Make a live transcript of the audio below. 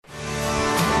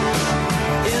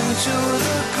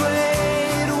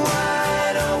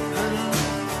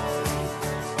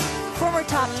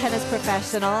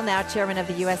professional, now chairman of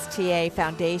the USTA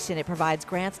Foundation. It provides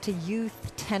grants to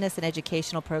youth, tennis, and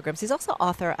educational programs. He's also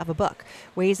author of a book,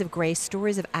 Ways of Grace,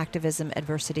 Stories of Activism,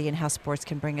 Adversity, and How Sports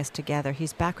Can Bring Us Together.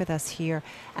 He's back with us here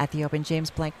at the Open.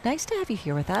 James Blank, nice to have you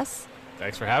here with us.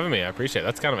 Thanks for having me. I appreciate it.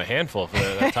 That's kind of a handful for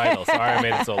the title. Sorry I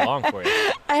made it so long for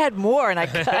you. I had more, and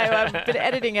I've been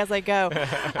editing as I go.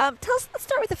 Let's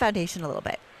start with the foundation a little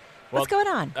bit. What's going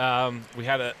on? We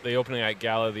had the opening night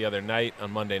gala the other night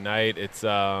on Monday night. It's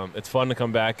fun to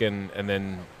come back and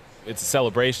then it's a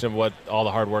celebration of what all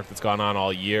the hard work that's gone on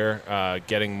all year,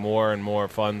 getting more and more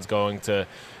funds going to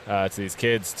these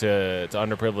kids, to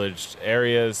underprivileged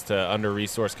areas, to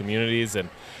under-resourced communities, and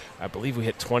I believe we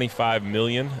hit 25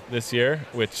 million this year,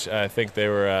 which I think they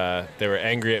were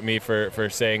angry at me for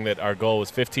saying that our goal was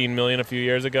 15 million a few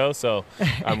years ago. So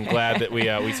I'm glad that we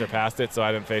surpassed it, so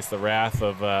I didn't face the wrath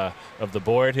of the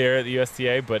board here at the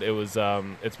USTA. But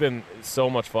it's been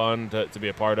so much fun to be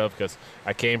a part of, because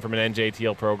I came from an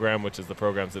NJTL program, which is the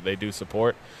programs that they do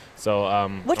support. So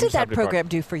what did that program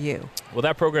do for you? Well,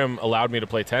 that program allowed me to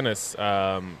play tennis.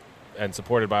 And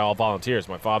supported by all volunteers.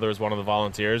 My father is one of the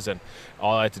volunteers, and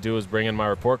all I had to do was bring in my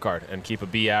report card and keep a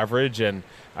B average, and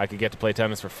I could get to play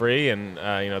tennis for free. And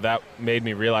that made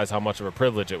me realize how much of a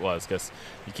privilege it was, because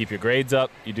you keep your grades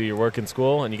up, you do your work in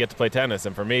school, and you get to play tennis.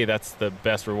 And for me, that's the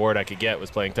best reward I could get,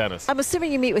 was playing tennis. I'm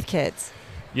assuming you meet with kids.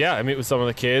 Yeah, I meet with some of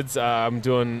the kids. I'm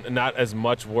doing not as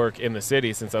much work in the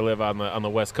city since I live on the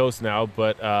West Coast now,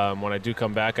 but when I do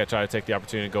come back, I try to take the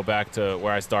opportunity to go back to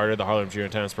where I started, the Harlem Junior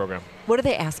Tennis Program. What do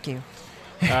they ask you?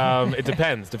 It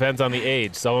depends on the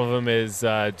age. Some of them is,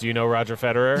 do you know Roger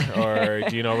Federer, or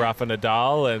do you know Rafa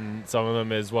Nadal? And some of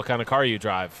them is, what kind of car you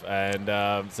drive.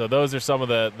 And so those are some of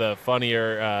the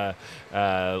funnier,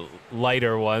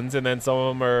 lighter ones. And then some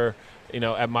of them are,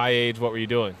 at my age, what were you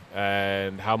doing?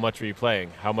 And how much were you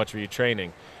playing? How much were you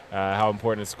training? How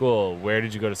important is school? Where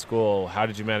did you go to school? How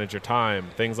did you manage your time?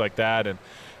 Things like that. And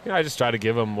I just try to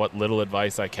give them what little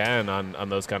advice I can on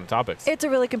those kind of topics. It's a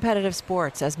really competitive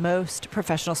sport, as most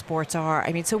professional sports are.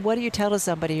 I mean, so what do you tell to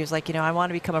somebody who's like, I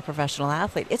want to become a professional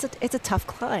athlete? It's a tough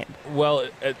climb. Well,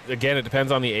 again, it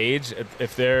depends on the age.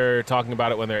 If they're talking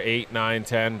about it when they're 8, 9,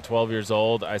 10, 12 years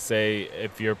old, I say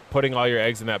if you're putting all your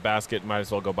eggs in that basket, might as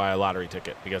well go buy a lottery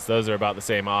ticket, because those are about the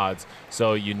same odds.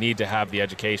 So you need to have the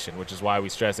education, which is why we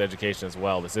stress education as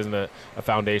well. This isn't a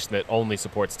foundation that only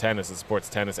supports tennis. It supports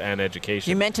tennis and education.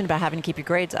 You mentioned about having to keep your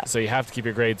grades up. So you have to keep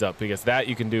your grades up, because that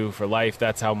you can do for life.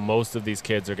 That's how most of these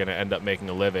kids are going to end up making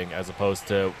a living, as opposed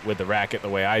to with the racket the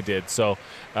way I did. So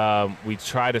we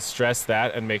try to stress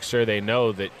that and make sure they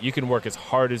know that you can work as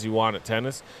hard as you want at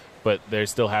tennis, but there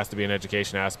still has to be an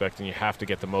education aspect, and you have to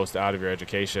get the most out of your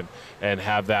education and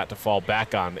have that to fall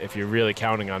back on if you're really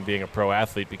counting on being a pro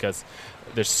athlete, because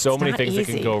there's so many things that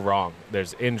can go wrong.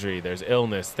 There's injury, there's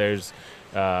illness, there's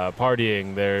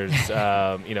partying, there's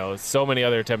so many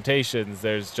other temptations,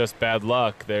 there's just bad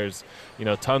luck, there's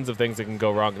tons of things that can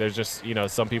go wrong. There's just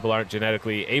some people aren't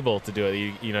genetically able to do it.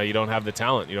 You don't have the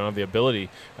talent, you don't have the ability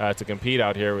to compete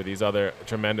out here with these other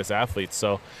tremendous athletes.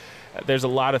 So there's a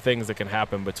lot of things that can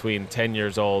happen between 10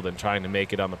 years old and trying to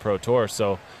make it on the pro tour.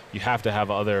 So you have to have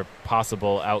other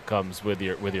possible outcomes with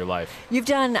your life. You've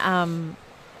done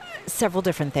several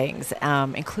different things,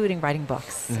 including writing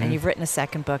books. Mm-hmm. And you've written a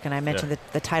second book, and I mentioned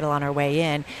the title on our way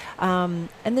in. And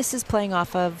this is playing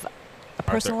off of a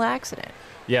personal accident.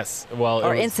 Yes. Well,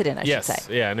 incident, I should say. Yes,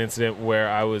 yeah, an incident where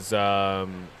I was a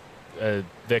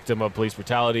victim of police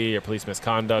brutality or police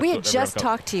misconduct. We had just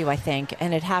talked to you, I think,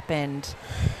 and it happened.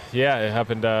 Yeah, it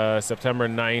happened September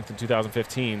 9th in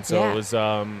 2015. So it was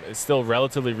it's still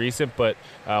relatively recent, but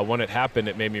when it happened,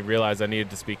 it made me realize I needed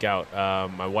to speak out.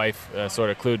 My wife sort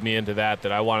of clued me into that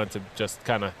I wanted to just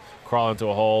kind of crawl into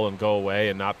a hole and go away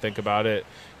and not think about it.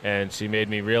 And she made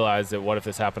me realize that what if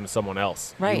this happened to someone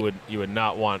else? Right. You would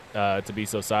not want to be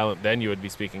so silent. Then you would be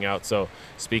speaking out. So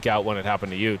speak out when it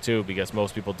happened to you, too, because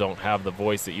most people don't have the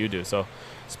voice that you do. So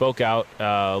spoke out,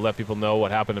 let people know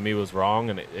what happened to me was wrong,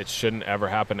 and it shouldn't ever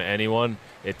happen to anyone.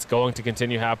 It's going to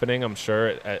continue happening, I'm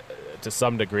sure, to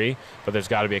some degree, but there's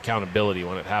got to be accountability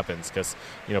when it happens, because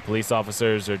police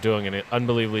officers are doing an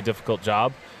unbelievably difficult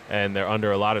job, and they're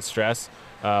under a lot of stress.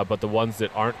 But the ones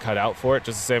that aren't cut out for it,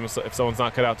 just the same as if someone's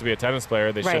not cut out to be a tennis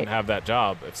player, they shouldn't have that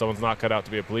job. If someone's not cut out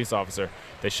to be a police officer,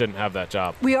 they shouldn't have that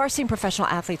job. We are seeing professional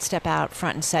athletes step out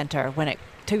front and center when it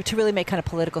to really make kind of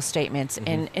political statements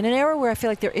in an era where I feel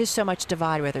like there is so much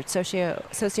divide, whether it's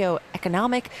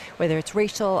socioeconomic, whether it's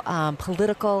racial,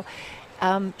 political.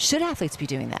 Should athletes be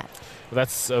doing that?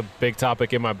 That's a big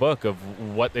topic in my book of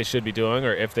what they should be doing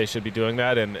or if they should be doing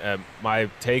that. And my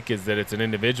take is that it's an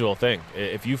individual thing.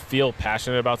 If you feel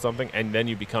passionate about something and then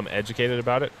you become educated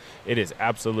about it, it is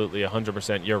absolutely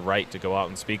 100% your right to go out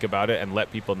and speak about it and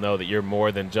let people know that you're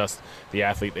more than just the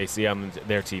athlete they see on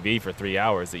their TV for 3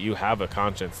 hours, that you have a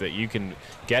conscience, that you can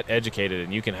get educated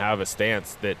and you can have a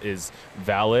stance that is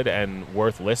valid and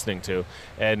worth listening to.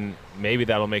 And maybe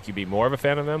that'll make you be more of a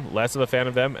fan of them, less of a fan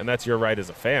of them, and that's your right as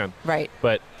a fan. Right.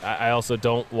 But I also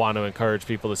don't want to encourage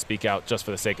people to speak out just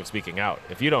for the sake of speaking out.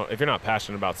 If you're not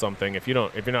passionate about something, if you're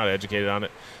not educated on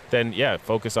it, then yeah,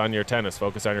 focus on your tennis,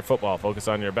 focus on your football, focus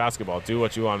on your basketball, do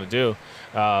what you want to do.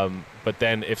 But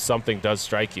then if something does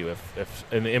strike you,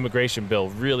 if an immigration bill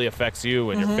really affects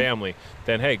you and your family,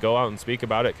 then hey, go out and speak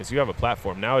about it, because you have a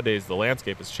platform. Nowadays, the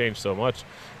landscape has changed so much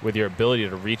with your ability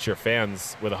to reach your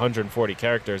fans with 140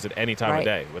 characters at any time of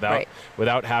day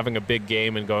without having a big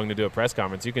game and going to do a press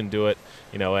conference. You can do it,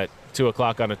 at 2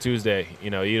 o'clock on a Tuesday.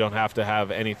 You don't have to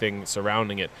have anything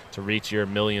surrounding it to reach your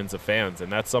millions of fans.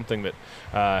 And that's something that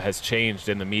has changed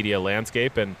in the media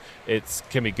landscape. And it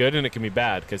can be good and it can be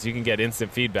bad, because you can get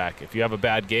instant feedback. If you have a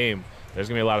bad game, there's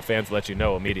going to be a lot of fans that let you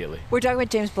know immediately. We're talking with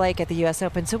James Blake at the U.S.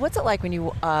 Open. So what's it like when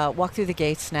you walk through the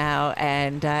gates now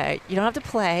and you don't have to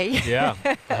play? Yeah.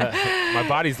 My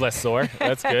body's less sore.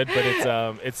 That's good.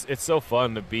 But it's so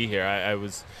fun to be here. I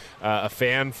was a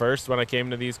fan first when I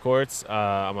came to these courts.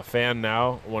 I'm a fan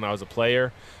now when I was a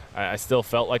player. I still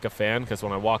felt like a fan, because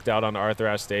when I walked out onto Arthur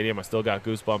Ashe Stadium, I still got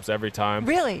goosebumps every time.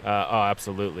 Really? Oh,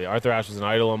 absolutely. Arthur Ashe was an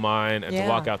idol of mine, and to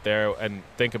walk out there and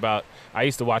think about, I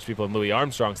used to watch people in Louis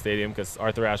Armstrong Stadium, because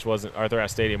Arthur Ashe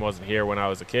Stadium wasn't here when I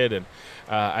was a kid, and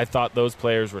I thought those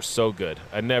players were so good.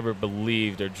 I never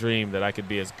believed or dreamed that I could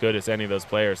be as good as any of those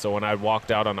players. So when I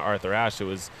walked out onto Arthur Ashe, it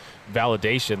was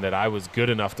validation that I was good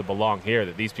enough to belong here,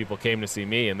 that these people came to see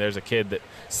me, and there's a kid that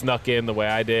snuck in the way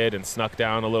I did and snuck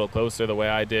down a little closer the way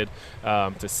I did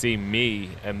to see me,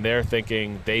 and they're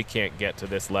thinking they can't get to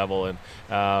this level. And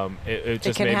it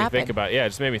just made me think about it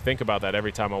just made me think about that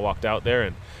every time I walked out there.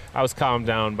 And I was calmed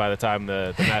down by the time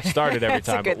the match started every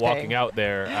time, but walking out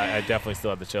there, I definitely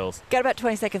still had the chills. Got about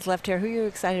 20 seconds left here. Who are you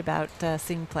excited about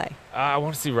seeing play? I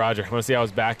want to see Roger. I want to see how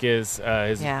his back is.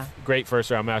 His great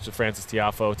first-round match with Francis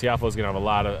Tiafoe. Tiafoe is going to have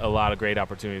a lot of great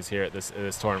opportunities here at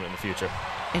this tournament in the future.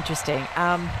 Interesting.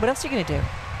 What else are you going to do?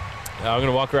 I'm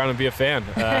going to walk around and be a fan.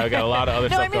 I got a lot of other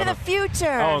stuff going on. No, I mean in the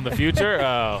future. Oh, in the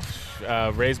future?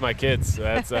 Raise my kids.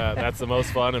 That's the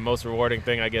most fun and most rewarding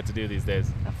thing I get to do these days.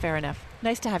 Fair enough.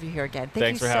 Nice to have you here again.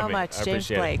 Thanks you for so having much, me. James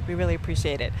Blake. We really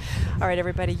appreciate it. All right,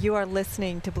 everybody, you are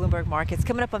listening to Bloomberg Markets.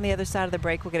 Coming up on the other side of the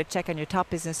break, we'll get a check on your top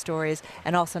business stories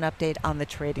and also an update on the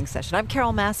trading session. I'm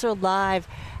Carol Massar, live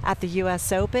at the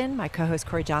U.S. Open. My co-host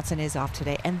Cory Johnson is off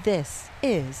today, and this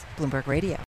is Bloomberg Radio.